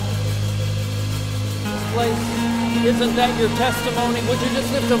place? Isn't that your testimony? Would you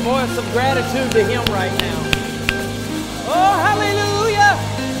just lift a voice of gratitude to Him right now? Oh, hallelujah!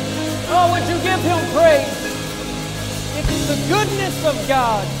 Oh, would you give Him praise? It's the goodness of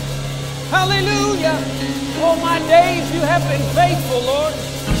God. Hallelujah! Oh, my days, you have been faithful, Lord.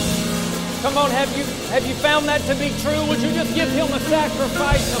 Come on, have you found that to be true? Would you just give Him a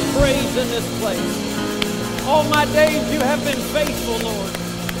sacrifice of praise in this place? All my days you have been faithful, Lord.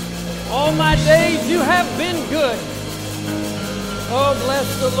 All my days you have been good. Oh,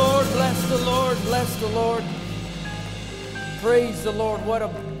 bless the Lord, bless the Lord, bless the Lord. Praise the Lord.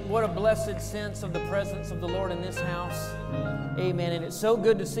 What a blessed sense of the presence of the Lord in this house. Amen. And it's so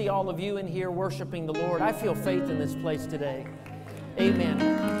good to see all of you in here worshiping the Lord. I feel faith in this place today. Amen.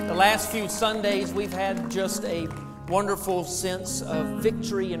 The last few Sundays we've had just a wonderful sense of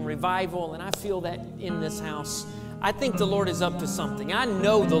victory and revival, and I feel that in this house. I think the Lord is up to something. I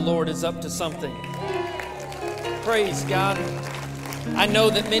know the Lord is up to something. Praise God. I know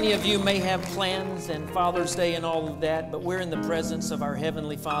that many of you may have plans and Father's Day and all of that, but we're in the presence of our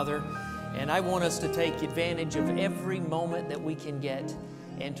Heavenly Father, and I want us to take advantage of every moment that we can get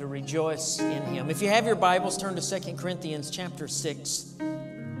and to rejoice in Him. If you have your Bibles, turn to 2 Corinthians chapter 6.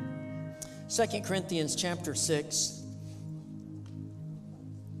 2 Corinthians chapter 6.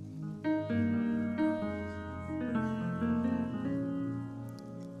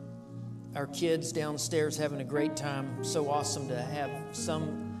 Our kids downstairs having a great time. So awesome to have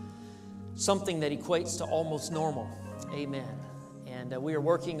something that equates to almost normal. Amen. And we are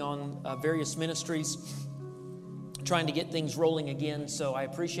working on various ministries, trying to get things rolling again. So I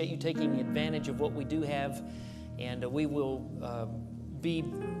appreciate you taking advantage of what we do have. And we will be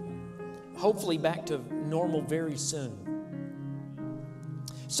hopefully back to normal very soon.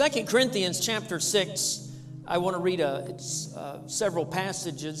 2 Corinthians chapter 6. I want to read several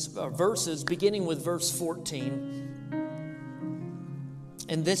verses, beginning with verse 14.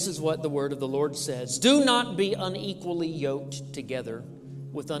 And this is what the word of the Lord says. Do not be unequally yoked together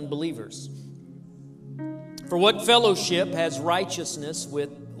with unbelievers. For what fellowship has righteousness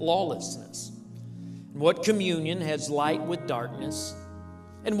with lawlessness? And what communion has light with darkness?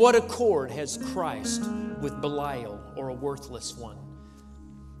 And what accord has Christ with Belial, or a worthless one?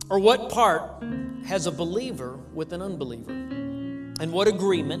 Or what part has a believer with an unbeliever? And what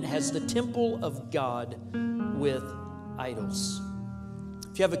agreement has the temple of God with idols?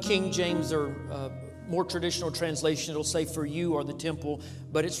 If you have a King James or more traditional translation, it'll say, for you are the temple,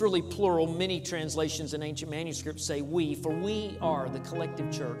 but it's really plural. Many translations in ancient manuscripts say we, for we are the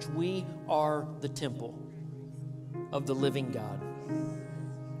collective church. We are the temple of the living God.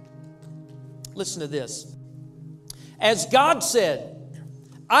 Listen to this. As God said,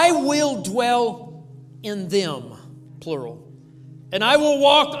 I will dwell in them, plural. And I will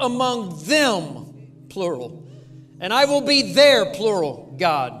walk among them, plural. And I will be their, plural,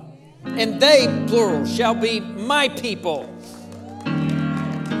 God. And they, plural, shall be my people.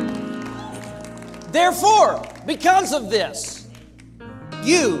 Therefore, because of this,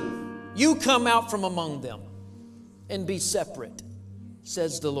 you come out from among them and be separate,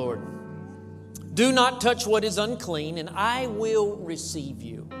 says the Lord. Do not touch what is unclean, and I will receive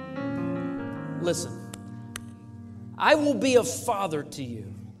you. Listen, I will be a father to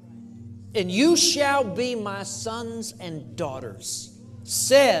you, and you shall be my sons and daughters,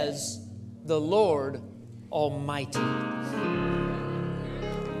 says the Lord Almighty.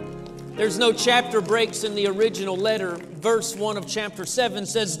 There's no chapter breaks in the original letter. Verse 1 of chapter 7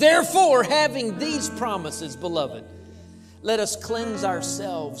 says, therefore, having these promises, beloved, let us cleanse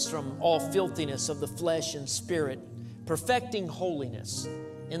ourselves from all filthiness of the flesh and spirit, perfecting holiness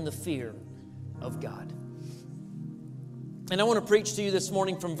in the fear of God. And I want to preach to you this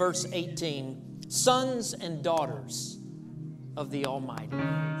morning from verse 18, sons and daughters of the Almighty.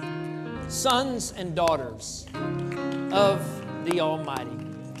 Sons and daughters of the Almighty.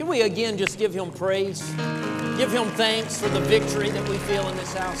 Can we again just give Him praise? Give Him thanks for the victory that we feel in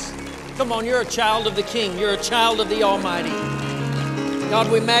this house. Come on, you're a child of the King. You're a child of the Almighty. God,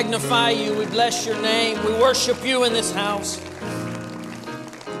 we magnify you. We bless your name. We worship you in this house.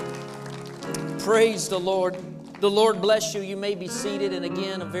 Praise the Lord. The Lord bless you. You may be seated. And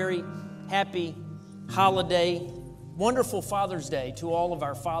again, a very happy holiday. Wonderful Father's Day to all of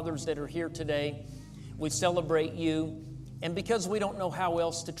our fathers that are here today. We celebrate you. And because we don't know how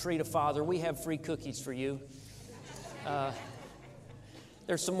else to treat a father, we have free cookies for you.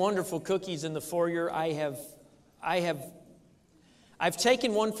 There's some wonderful cookies in the foyer. I've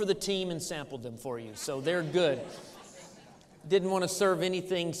taken one for the team and sampled them for you, so they're good. didn't want to serve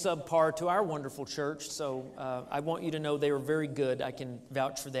anything subpar to our wonderful church, so I want you to know they were very good. I can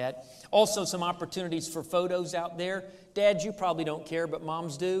vouch for that. Also, some opportunities for photos out there. Dads, you probably don't care, but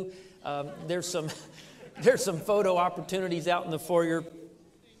moms do. There's some photo opportunities out in the foyer,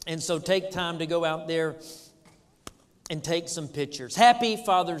 and so take time to go out there and take some pictures. Happy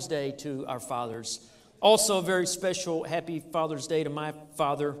Father's Day to our fathers. Also, a very special Happy Father's Day to my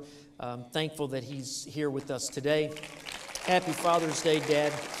father. I'm thankful that he's here with us today. Happy Father's Day,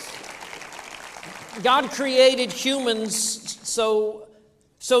 Dad. God created humans so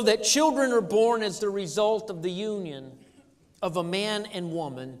that children are born as the result of the union of a man and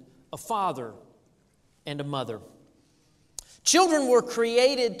woman, a father and a mother. Children were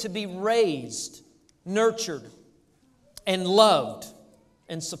created to be raised, nurtured, and loved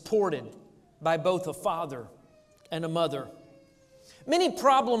and supported by both a father and a mother. Many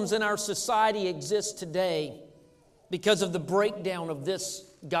problems in our society exist today because of the breakdown of this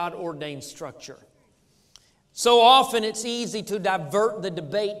God-ordained structure. So often it's easy to divert the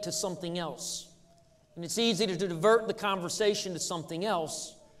debate to something else. And it's easy to divert the conversation to something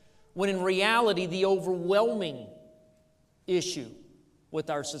else, when in reality the overwhelming issue with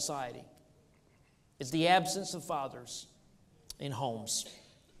our society is the absence of fathers in homes.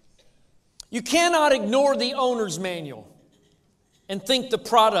 You cannot ignore the owner's manual and think the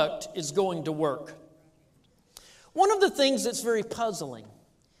product is going to work. One of the things that's very puzzling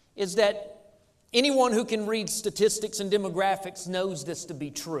is that anyone who can read statistics and demographics knows this to be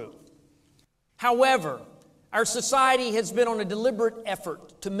true. However, our society has been on a deliberate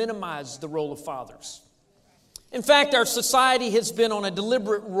effort to minimize the role of fathers. In fact, our society has been on a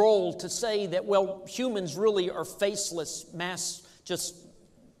deliberate role to say that, well, humans really are faceless, just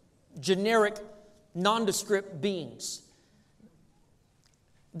generic, nondescript beings.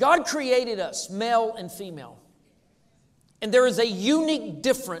 God created us, male and female. And there is a unique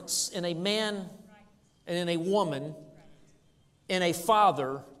difference in a man and in a woman, in a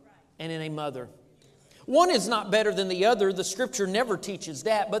father and in a mother. One is not better than the other. The Scripture never teaches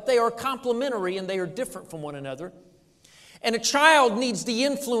that, but they are complementary and they are different from one another. And a child needs the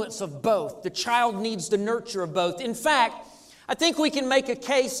influence of both. The child needs the nurture of both. In fact, I think we can make a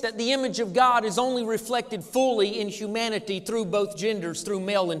case that the image of God is only reflected fully in humanity through both genders, through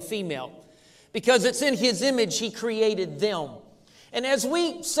male and female, because it's in His image He created them. And as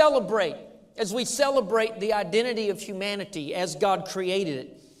we celebrate the identity of humanity as God created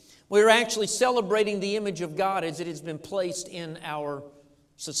it, we're actually celebrating the image of God as it has been placed in our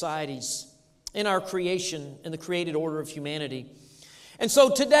societies, in our creation, in the created order of humanity. And so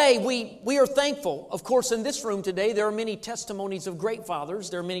today we are thankful. Of course, in this room today, there are many testimonies of great fathers.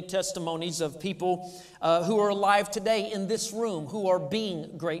 There are many testimonies of people who are alive today in this room who are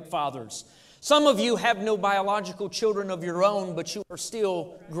being great fathers. Some of you have no biological children of your own, but you are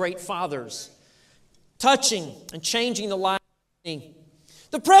still great fathers, touching and changing the lives of many.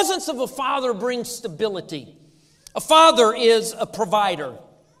 The presence of a father brings stability. A father is a provider.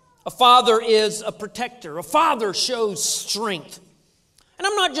 A father is a protector. A father shows strength. And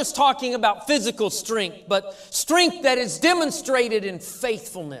I'm not just talking about physical strength, but strength that is demonstrated in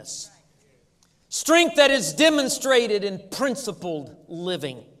faithfulness. Strength that is demonstrated in principled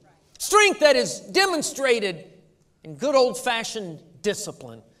living. Strength that is demonstrated in good old-fashioned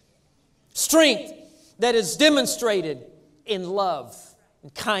discipline. Strength that is demonstrated in love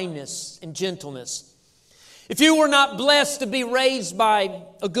and kindness and gentleness. If you were not blessed to be raised by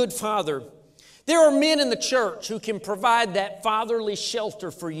a good father, there are men in the church who can provide that fatherly shelter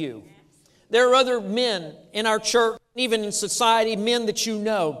for you. There are other men in our church, even in society, men that you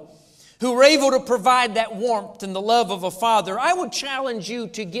know, who are able to provide that warmth and the love of a father. I would challenge you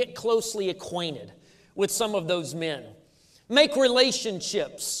to get closely acquainted with some of those men. Make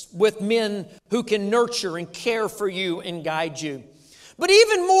relationships with men who can nurture and care for you and guide you. But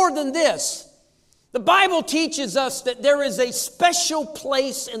even more than this, the Bible teaches us that there is a special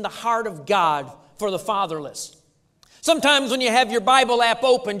place in the heart of God for the fatherless. Sometimes when you have your Bible app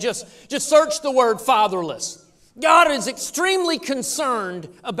open, just search the word fatherless. God is extremely concerned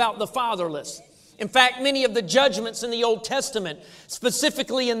about the fatherless. In fact, many of the judgments in the Old Testament,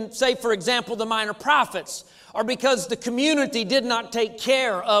 specifically in, say, for example, the minor prophets, are because the community did not take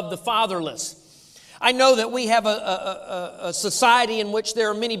care of the fatherless. I know that we have a society in which there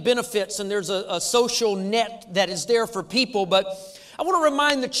are many benefits and there's a social net that is there for people, but I want to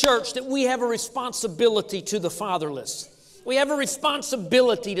remind the church that we have a responsibility to the fatherless. We have a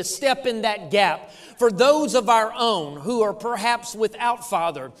responsibility to step in that gap for those of our own who are perhaps without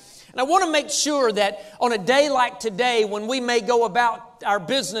father. And I want to make sure that on a day like today, when we may go about our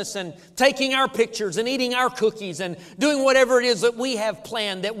business and taking our pictures and eating our cookies and doing whatever it is that we have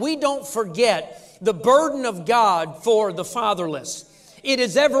planned, that we don't forget the burden of God for the fatherless. It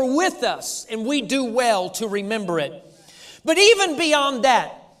is ever with us, and we do well to remember it. But even beyond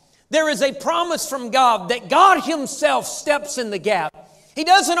that, there is a promise from God that God Himself steps in the gap. He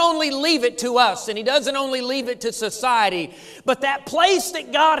doesn't only leave it to us, and He doesn't only leave it to society, but that place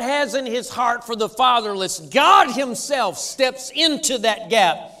that God has in His heart for the fatherless, God Himself steps into that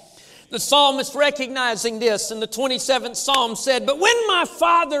gap. The psalmist, recognizing this in the 27th Psalm, said, "But when my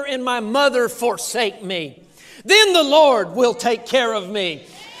father and my mother forsake me, then the Lord will take care of me."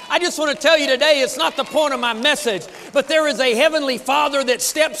 I just want to tell you today, it's not the point of my message, but there is a heavenly Father that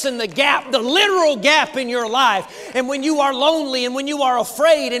steps in the gap, the literal gap in your life. And when you are lonely and when you are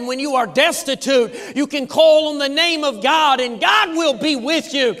afraid and when you are destitute, you can call on the name of God and God will be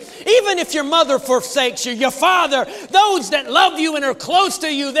with you. Even if your mother forsakes you, your father, those that love you and are close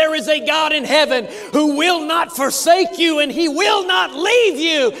to you, there is a God in heaven who will not forsake you and He will not leave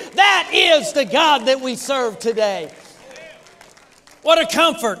you. That is the God that we serve today. What a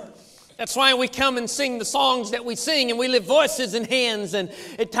comfort. That's why we come and sing the songs that we sing, and we lift voices and hands, and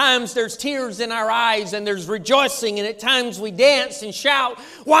at times there's tears in our eyes and there's rejoicing, and at times we dance and shout.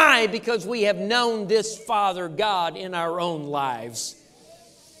 Why? Because we have known this Father God in our own lives.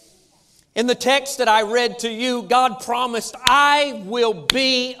 In the text that I read to you, God promised, "I will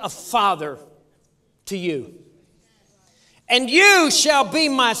be a father to you, and you shall be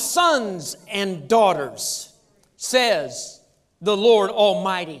my sons and daughters, says the Lord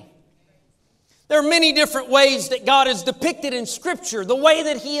Almighty." There are many different ways that God is depicted in Scripture. The way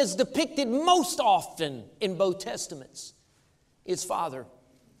that He is depicted most often in both Testaments is Father.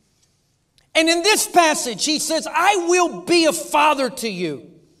 And in this passage, He says, "I will be a father to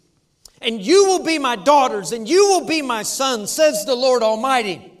you, and you will be my daughters, and you will be my sons, says the Lord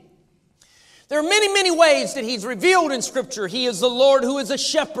Almighty." There are many, many ways that He's revealed in Scripture. He is the Lord who is a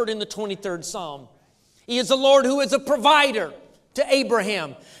shepherd in the 23rd Psalm. He is the Lord who is a provider to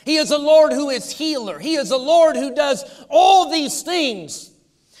Abraham. He is a Lord who is healer. He is a Lord who does all these things.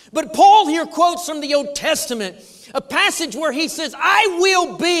 But Paul here quotes from the Old Testament a passage where he says, "I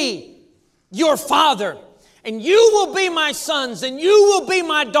will be your father, and you will be my sons, and you will be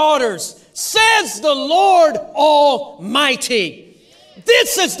my daughters, says the Lord Almighty."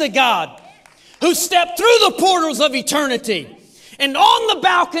 This is the God who stepped through the portals of eternity and on the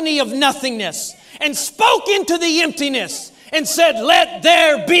balcony of nothingness and spoke into the emptiness and said, "Let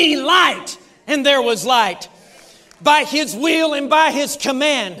there be light," and there was light. By His will and by His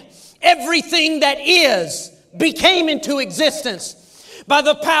command, everything that is became into existence. By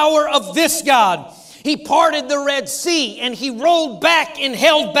the power of this God, He parted the Red Sea and He rolled back and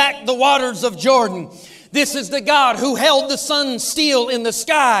held back the waters of Jordan. This is the God who held the sun still in the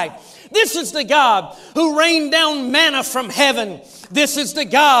sky. This is the God who rained down manna from heaven. This is the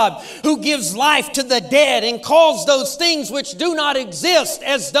God who gives life to the dead and calls those things which do not exist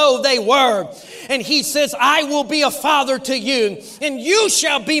as though they were. And He says, "I will be a father to you, and you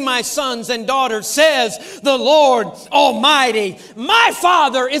shall be my sons and daughters, says the Lord Almighty." My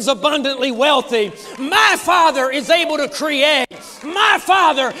Father is abundantly wealthy. My Father is able to create. My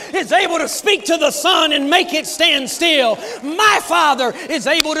Father is able to speak to the sun and make it stand still. My Father is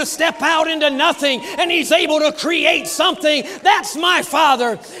able to step out into nothing, and He's able to create something. That's my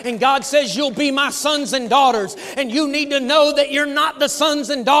Father. And God says, "You'll be my sons and daughters." And you need to know that you're not the sons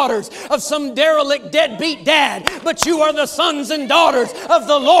and daughters of some derelict, deadbeat dad, but you are the sons and daughters of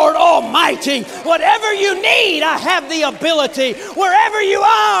the Lord Almighty. Whatever you need, I have the ability. Wherever you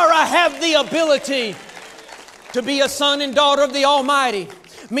are, I have the ability. To be a son and daughter of the Almighty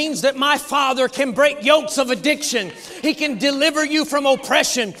means that my Father can break yokes of addiction. He can deliver you from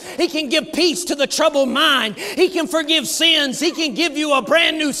oppression. He can give peace to the troubled mind. He can forgive sins. He can give you a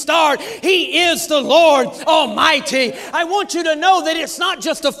brand new start. He is the Lord Almighty. I want you to know that it's not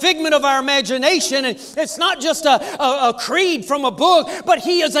just a figment of our imagination, and it's not just a creed from a book, but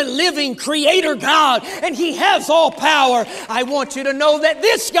He is a living creator God, and He has all power. I want you to know that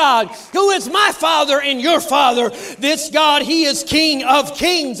this God, who is my Father and your Father, this God, He is King of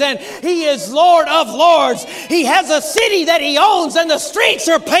kings. kings, and He is Lord of lords. He has a city that He owns, and the streets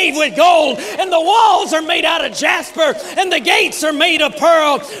are paved with gold, and the walls are made out of jasper, and the gates are made of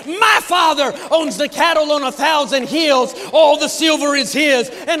pearl. My Father owns the cattle on 1,000 hills. All the silver is His,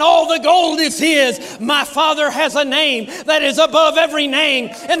 and all the gold is His. My Father has a name that is above every name,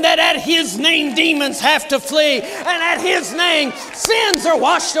 and that at His name demons have to flee, and at His name sins are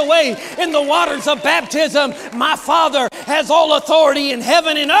washed away in the waters of baptism. My Father has all authority in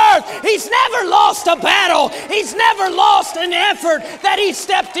heaven and earth. He's never lost a battle. He's never lost an effort that He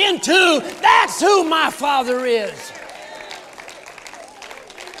stepped into. That's who my Father is.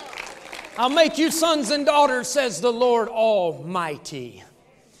 I'll make you sons and daughters, says the Lord Almighty.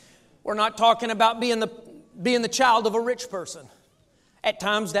 We're not talking about being the child of a rich person. At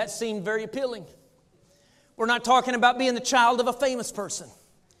times that seemed very appealing. We're not talking about being the child of a famous person.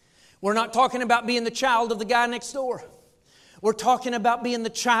 We're not talking about being the child of the guy next door. We're talking about being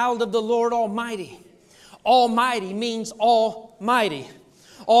the child of the Lord Almighty. Almighty means almighty.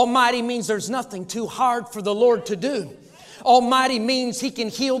 Almighty means there's nothing too hard for the Lord to do. Almighty means He can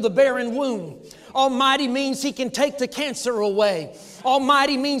heal the barren womb. Almighty means He can take the cancer away.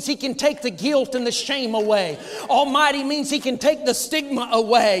 Almighty means He can take the guilt and the shame away. Almighty means He can take the stigma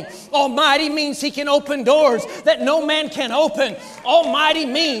away. Almighty means He can open doors that no man can open. Almighty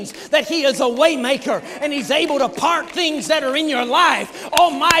means that He is a way maker and He's able to part things that are in your life.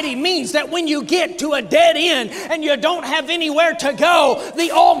 Almighty means that when you get to a dead end and you don't have anywhere to go, the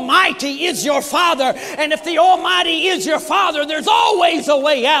Almighty is your Father. And if the Almighty is your Father, there's always a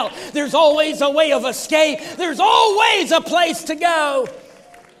way out. There's always a way of escape. There's always a place to go.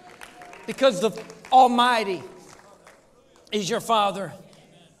 Because the Almighty is your Father.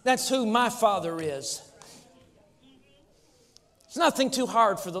 That's who my Father is. It's nothing too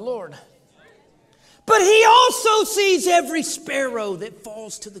hard for the Lord. But He also sees every sparrow that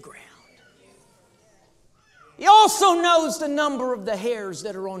falls to the ground. He also knows the number of the hairs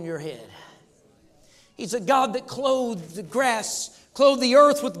that are on your head. He's a God that clothed the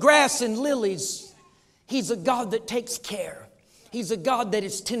earth with grass and lilies. He's a God that takes care. He's a God that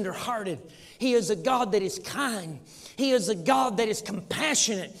is tender-hearted. He is a God that is kind. He is a God that is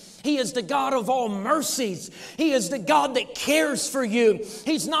compassionate. He is the God of all mercies. He is the God that cares for you.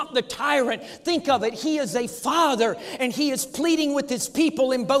 He's not the tyrant. Think of it. He is a father, and He is pleading with His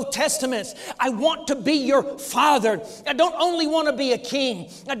people in both testaments. I want to be your father. I don't only want to be a king.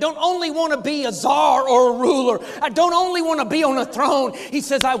 I don't only want to be a czar or a ruler. I don't only want to be on a throne. He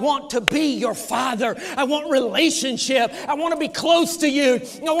says, I want to be your father. I want relationship. I want to be close to you.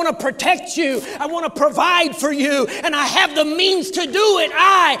 I want to protect you. I want to provide for you. And I have the means to do it.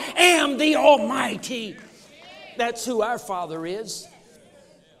 I am the Almighty. That's who our Father is.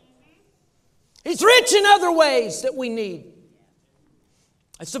 He's rich in other ways that we need.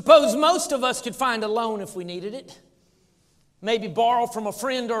 I suppose most of us could find a loan if we needed it. Maybe borrow from a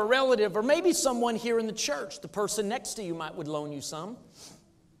friend or a relative, or maybe someone here in the church. The person next to you would loan you some.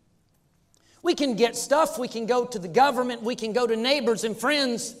 We can get stuff. We can go to the government. We can go to neighbors and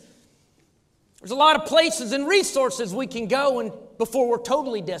friends. There's a lot of places and resources we can go and before we're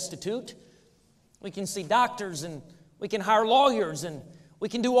totally destitute. We can see doctors, and we can hire lawyers, and we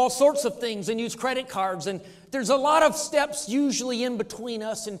can do all sorts of things and use credit cards. And there's a lot of steps usually in between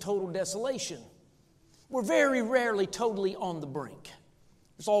us and total desolation. We're very rarely totally on the brink.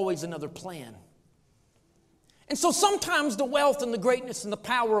 There's always another plan. And so sometimes the wealth and the greatness and the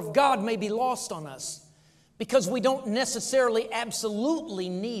power of God may be lost on us because we don't necessarily absolutely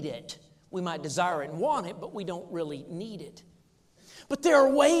need it. We might desire it and want it, but we don't really need it. But there are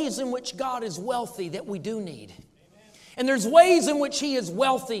ways in which God is wealthy that we do need. And there's ways in which He is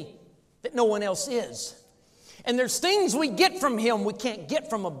wealthy that no one else is. And there's things we get from Him we can't get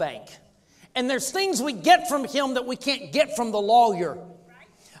from a bank. And there's things we get from Him that we can't get from the lawyer.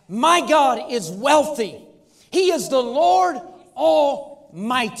 My God is wealthy. He is the Lord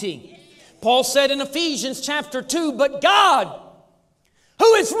Almighty. Paul said in Ephesians chapter 2, but God,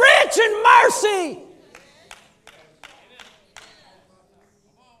 who is rich in mercy.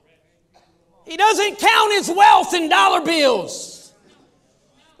 He doesn't count His wealth in dollar bills.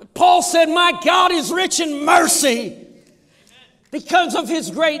 But Paul said, my God is rich in mercy because of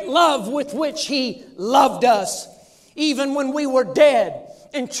His great love with which He loved us. Even when we were dead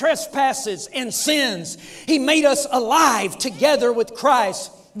in trespasses and sins, He made us alive together with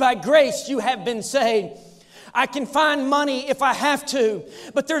Christ. By grace you have been saved. I can find money if I have to,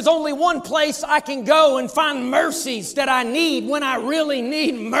 but there's only one place I can go and find mercies that I need when I really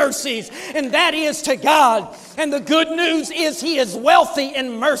need mercies, and that is to God. And the good news is He is wealthy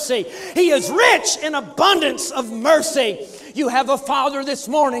in mercy. He is rich in abundance of mercy. You have a Father this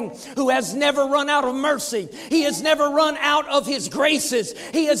morning who has never run out of mercy. He has never run out of His graces.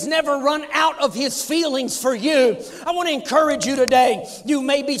 He has never run out of His feelings for you. I want to encourage you today. You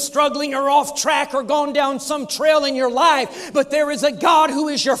may be struggling or off track or gone down some trail in your life, but there is a God who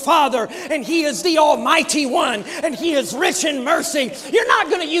is your Father, and He is the Almighty One, and He is rich in mercy. You're not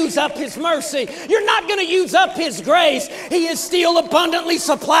going to use up His mercy. You're not going to use up His grace. He is still abundantly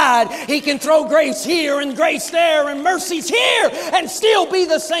supplied. He can throw grace here and grace there and mercies here and still be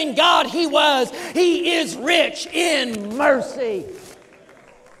the same God He was. He is rich in mercy.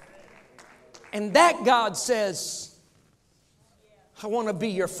 And that God says, I want to be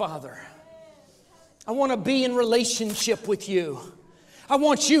your Father. I want to be in relationship with you. I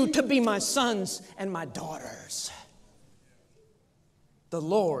want you to be my sons and my daughters. The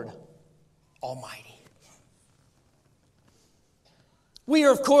Lord Almighty. We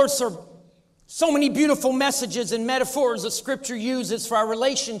are, of course, so many beautiful messages and metaphors that Scripture uses for our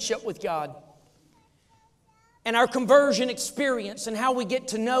relationship with God and our conversion experience and how we get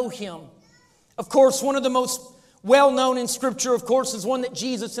to know Him. Of course, one of the most well-known in Scripture, of course, is one that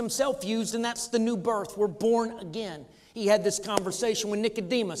Jesus Himself used, and that's the new birth. We're born again. He had this conversation with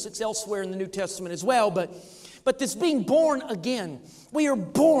Nicodemus. It's elsewhere in the New Testament as well, but this being born again, we are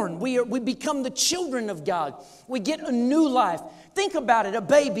born. We become the children of God. We get a new life. Think about it, a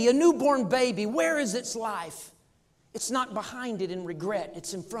baby, a newborn baby. Where is its life? It's not behind it in regret.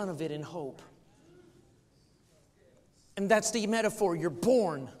 It's in front of it in hope. And that's the metaphor. You're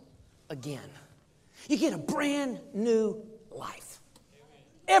born again. You get a brand new life.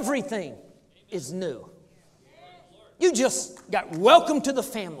 Everything is new. You just got welcome to the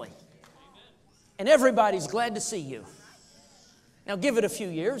family. And everybody's glad to see you. Now give it a few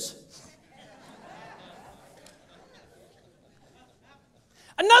years.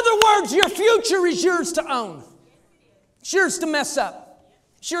 In other words, your future is yours to own. It's yours to mess up.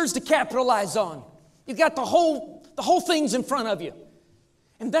 It's yours to capitalize on. You got the whole thing's in front of you.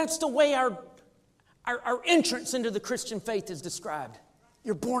 And that's the way our entrance into the Christian faith is described.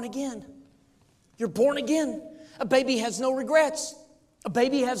 You're born again. You're born again. A baby has no regrets. A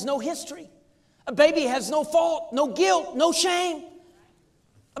baby has no history. A baby has no fault, no guilt, no shame.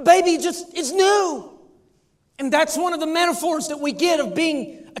 A baby just is new. And that's one of the metaphors that we get of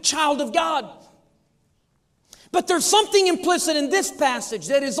being a child of God. But there's something implicit in this passage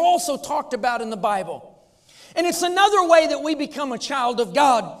that is also talked about in the Bible. And it's another way that we become a child of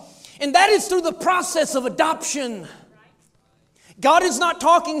God. And that is through the process of adoption. God is not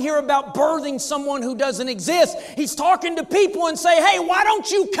talking here about birthing someone who doesn't exist. He's talking to people and say, hey, why don't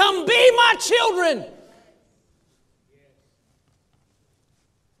you come be my children?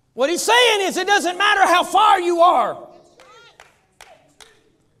 What he's saying is it doesn't matter how far you are.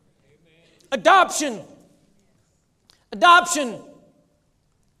 Adoption. Adoption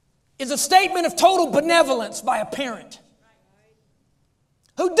is a statement of total benevolence by a parent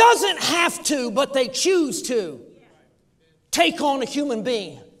who doesn't have to, but they choose to take on a human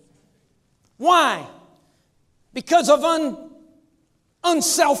being. Why? Because of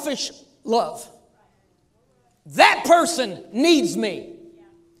unselfish love. That person needs me.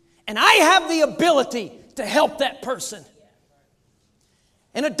 And I have the ability to help that person.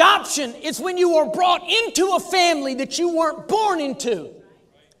 And adoption is when you are brought into a family that you weren't born into.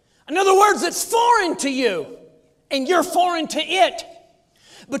 In other words, it's foreign to you and you're foreign to it.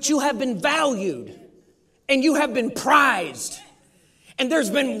 But you have been valued and you have been prized. And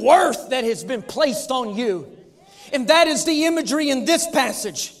there's been worth that has been placed on you. And that is the imagery in this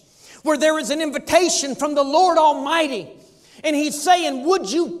passage where there is an invitation from the Lord Almighty. And He's saying,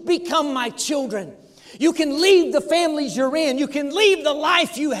 would you become my children? You can leave the families you're in. You can leave the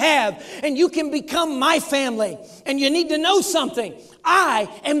life you have. And you can become my family. And you need to know something. I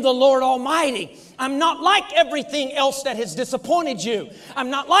am the Lord Almighty. I'm not like everything else that has disappointed you. I'm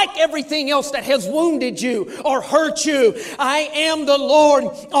not like everything else that has wounded you or hurt you. I am the Lord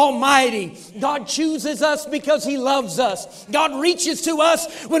Almighty. God chooses us because He loves us. God reaches to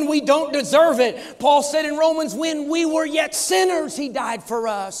us when we don't deserve it. Paul said in Romans, when we were yet sinners, He died for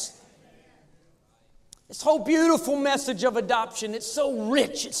us. This whole beautiful message of adoption, it's so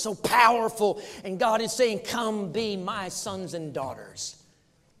rich, it's so powerful. And God is saying, come be my sons and daughters.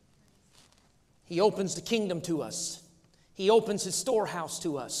 He opens the kingdom to us. He opens His storehouse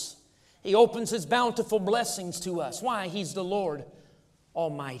to us. He opens His bountiful blessings to us. Why? He's the Lord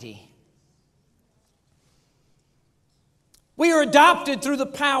Almighty. We are adopted through the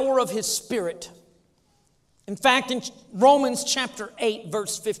power of His Spirit. In fact, in Romans chapter 8,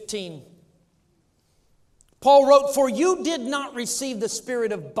 verse 15, Paul wrote, for you did not receive the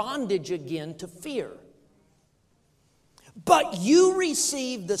spirit of bondage again to fear, But you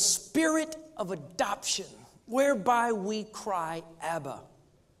received the Spirit of adoption, whereby we cry, Abba,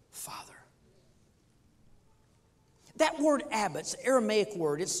 Father. That word Abba, it's an Aramaic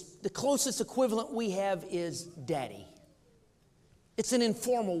word. It's the closest equivalent we have is daddy. It's an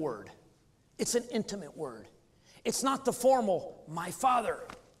informal word. It's an intimate word. It's not the formal, my father.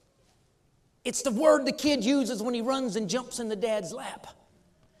 It's the word the kid uses when he runs and jumps in the dad's lap.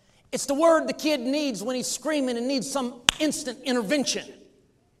 It's the word the kid needs when he's screaming and needs some instant intervention.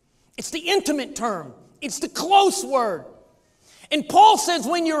 It's the intimate term. It's the close word. And Paul says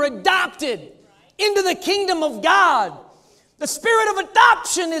when you're adopted into the kingdom of God, the spirit of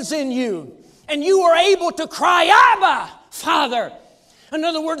adoption is in you, and you are able to cry, Abba, Father. In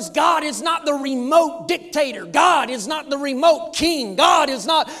other words, God is not the remote dictator. God is not the remote king. God is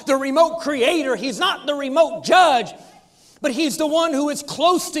not the remote creator. He's not the remote judge. But He's the one who is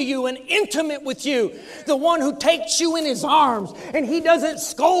close to you and intimate with you. The one who takes you in His arms. And He doesn't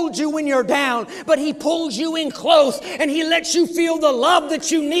scold you when you're down, but He pulls you in close. And He lets you feel the love that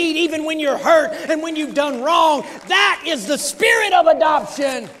you need even when you're hurt and when you've done wrong. That is the spirit of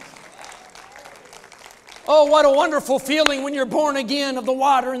adoption. Oh, what a wonderful feeling when you're born again of the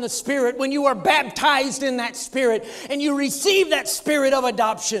water and the Spirit, when you are baptized in that Spirit and you receive that spirit of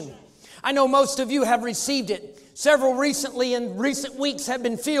adoption. I know most of you have received it. Several recently in recent weeks have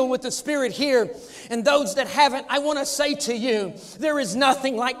been filled with the Spirit here. And those that haven't, I want to say to you, there is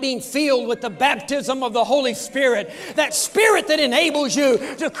nothing like being filled with the baptism of the Holy Spirit. That Spirit that enables you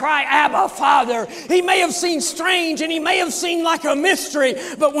to cry, Abba, Father. He may have seemed strange and he may have seemed like a mystery,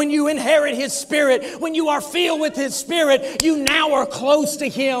 but when you inherit His Spirit, when you are filled with His Spirit, you now are close to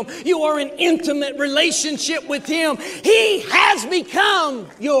Him. You are in intimate relationship with Him. He has become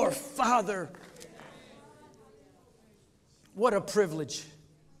your Father. What a privilege.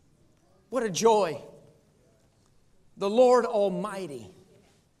 What a joy. The Lord Almighty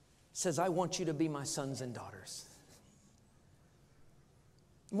says, I want you to be my sons and daughters.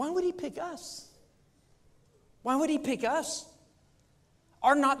 Why would He pick us? Why would He pick us?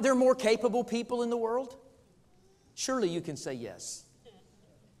 Are not there more capable people in the world? Surely you can say yes.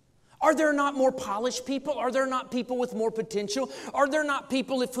 Are there not more polished people? Are there not people with more potential? Are there not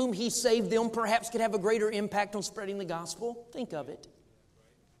people if whom He saved them perhaps could have a greater impact on spreading the gospel? Think of it.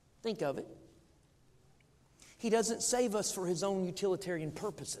 Think of it. He doesn't save us for His own utilitarian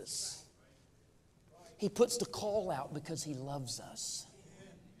purposes. He puts the call out because He loves us.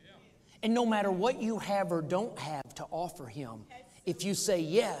 And no matter what you have or don't have to offer Him, if you say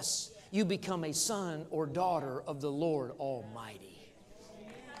yes, you become a son or daughter of the Lord Almighty.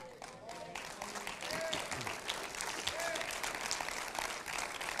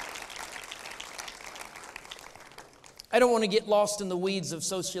 I don't want to get lost in the weeds of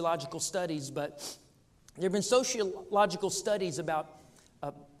sociological studies, but there have been sociological studies about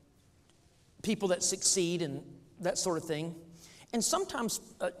people that succeed and that sort of thing. And sometimes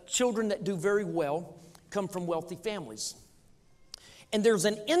children that do very well come from wealthy families. And there's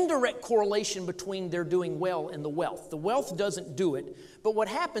an indirect correlation between their doing well and the wealth. The wealth doesn't do it, but what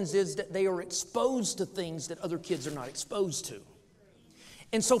happens is that they are exposed to things that other kids are not exposed to.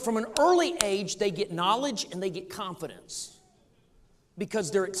 And so from an early age, they get knowledge and they get confidence because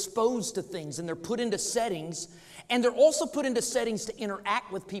they're exposed to things and they're put into settings. And they're also put into settings to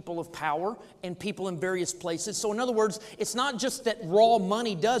interact with people of power and people in various places. So in other words, it's not just that raw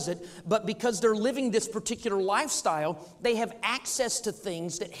money does it, but because they're living this particular lifestyle, they have access to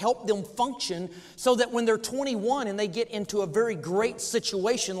things that help them function so that when they're 21 and they get into a very great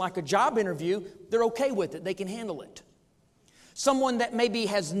situation like a job interview, they're okay with it. They can handle it. Someone that maybe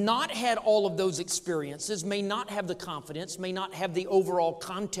has not had all of those experiences, may not have the confidence, may not have the overall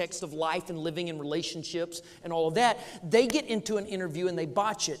context of life and living in relationships and all of that, they get into an interview and they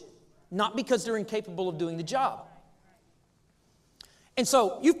botch it, not because they're incapable of doing the job. And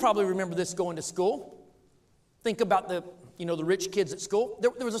so you probably remember this going to school. Think about the rich kids at school.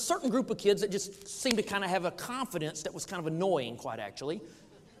 There was a certain group of kids that just seemed to kind of have a confidence that was kind of annoying, quite actually.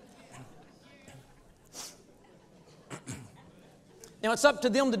 Now, it's up to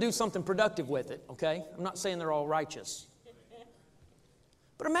them to do something productive with it, okay? I'm not saying they're all righteous.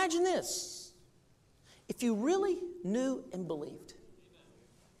 But imagine this. If you really knew and believed,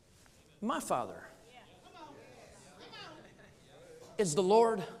 my Father is the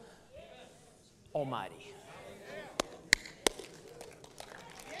Lord Almighty.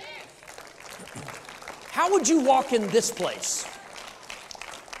 How would you walk in this place?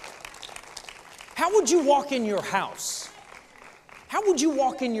 How would you walk in your house? How would you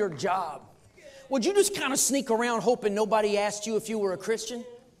walk in your job? Would you just kind of sneak around hoping nobody asked you if you were a Christian?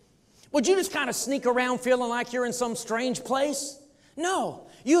 Would you just kind of sneak around feeling like you're in some strange place? No,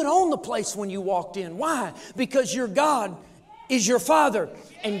 you'd own the place when you walked in. Why? Because your God is your Father,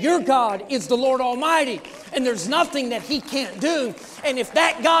 and your God is the Lord Almighty, and there's nothing that He can't do. And if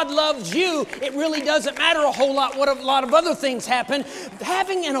that God loves you, it really doesn't matter a whole lot what a lot of other things happen.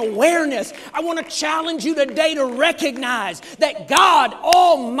 Having an awareness, I want to challenge you today to recognize that God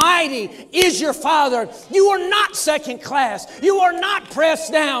Almighty is your Father. You are not second class. You are not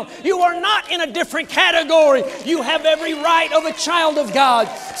pressed down. You are not in a different category. You have every right of a child of God.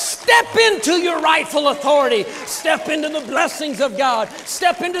 Step into your rightful authority. Step into the blessings of God.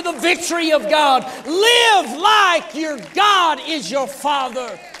 Step into the victory of God. Live like your God is your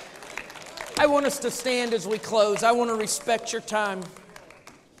Father. I want us to stand as we close. I want to respect your time.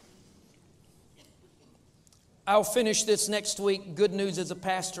 I'll finish this next week. Good news as a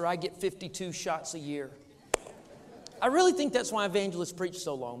pastor, I get 52 shots a year. I really think that's why evangelists preach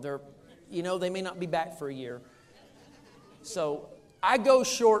so long. They may not be back for a year. So I go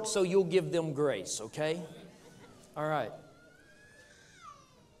short so you'll give them grace, okay? All right.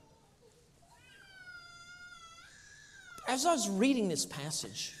 As I was reading this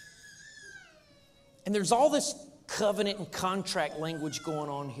passage, and there's all this covenant and contract language going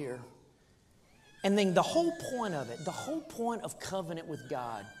on here, and then the whole point of it, the whole point of covenant with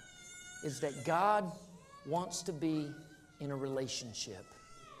God is that God wants to be in a relationship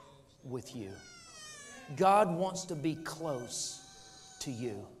with you. God wants to be close to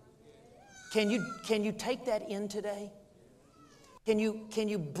you. Can you take that in today? Can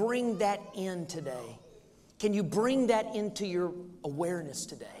you bring that in today? Can you bring that into your awareness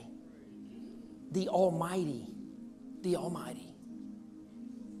today? The Almighty. The Almighty.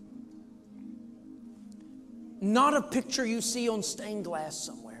 Not a picture you see on stained glass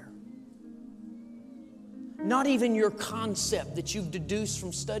somewhere. Not even your concept that you've deduced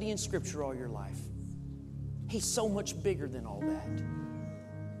from studying Scripture all your life. He's so much bigger than all that.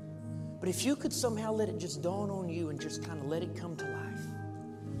 But if you could somehow let it just dawn on you and just kind of let it come to life.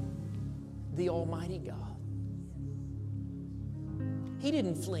 The Almighty God. He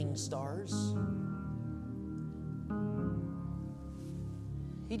didn't fling stars.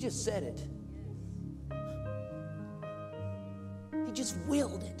 He just said it. He just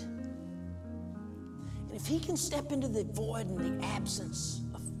willed it. And if He can step into the void and the absence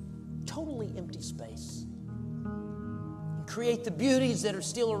of totally empty space and create the beauties that are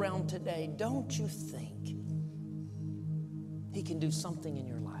still around today, don't you think He can do something in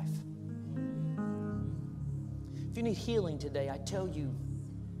your life? If you need healing today, I tell you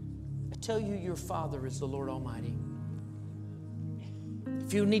your Father is the Lord Almighty.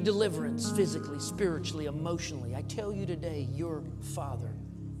 If you need deliverance physically, spiritually, emotionally, I tell you today, your Father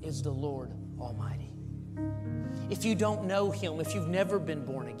is the Lord Almighty. If you don't know Him, if you've never been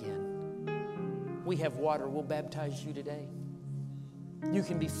born again, we have water. We'll baptize you today. You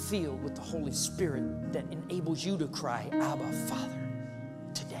can be filled with the Holy Spirit that enables you to cry, Abba, Father,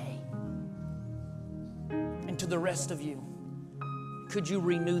 today. And to the rest of you, could you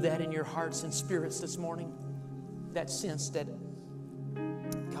renew that in your hearts and spirits this morning? That sense that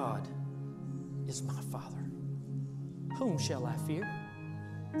God is my Father. Whom shall I fear?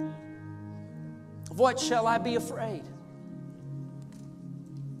 Of what shall I be afraid?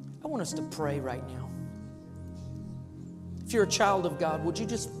 I want us to pray right now. If you're a child of God, would you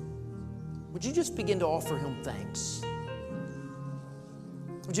just begin to offer Him thanks?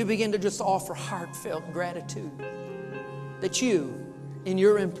 Would you begin to just offer heartfelt gratitude that you, in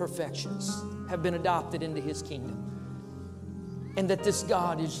your imperfections, have been adopted into His kingdom, and that this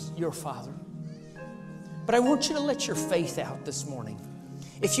God is your Father? But I want you to let your faith out this morning.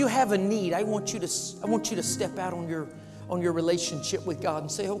 If you have a need, I want you to step out on your relationship with God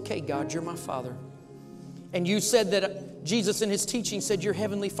and say, okay, God, you're my Father. And you said that Jesus in His teaching said, your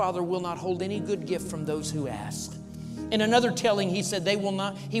Heavenly Father will not hold any good gift from those who ask. In another telling, He said, He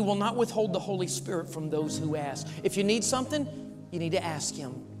will not withhold the Holy Spirit from those who ask. If you need something, you need to ask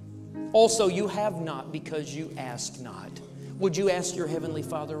Him. Also, you have not because you ask not. Would you ask your Heavenly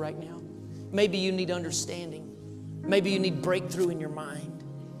Father right now? Maybe you need understanding. Maybe you need breakthrough in your mind.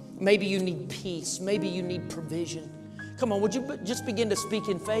 Maybe you need peace. Maybe you need provision. Come on, would you just begin to speak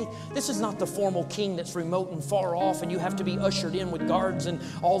in faith? This is not the formal king that's remote and far off and you have to be ushered in with guards and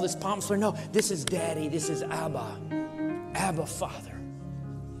all this pomp. No, this is Daddy. This is Abba. Abba, Father.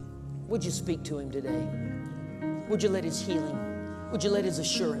 Would you speak to Him today? Would you let His healing, would you let His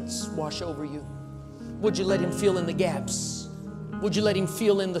assurance wash over you? Would you let Him fill in the gaps? Would you let Him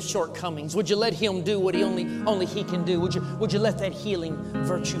fill in the shortcomings? Would you let Him do what only He can do? Would you let that healing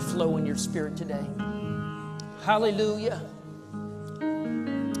virtue flow in your spirit today? Hallelujah.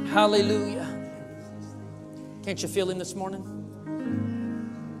 Hallelujah. Can't you feel Him this morning?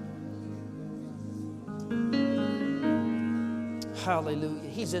 Hallelujah.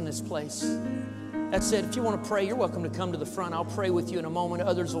 He's in this place. That said, if you want to pray, you're welcome to come to the front. I'll pray with you in a moment.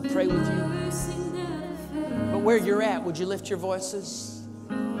 Others will pray with you. But where you're at, would you lift your voices?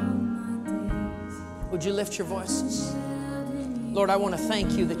 Would you lift your voices? Lord, I want to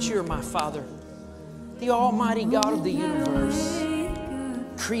thank you that you're my Father, the Almighty God of the universe,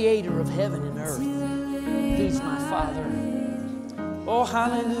 Creator of heaven and earth. He's my Father. Oh,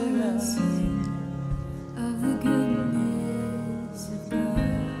 hallelujah.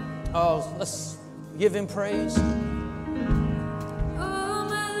 Oh, let's give Him praise.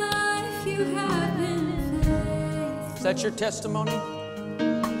 Is that your testimony?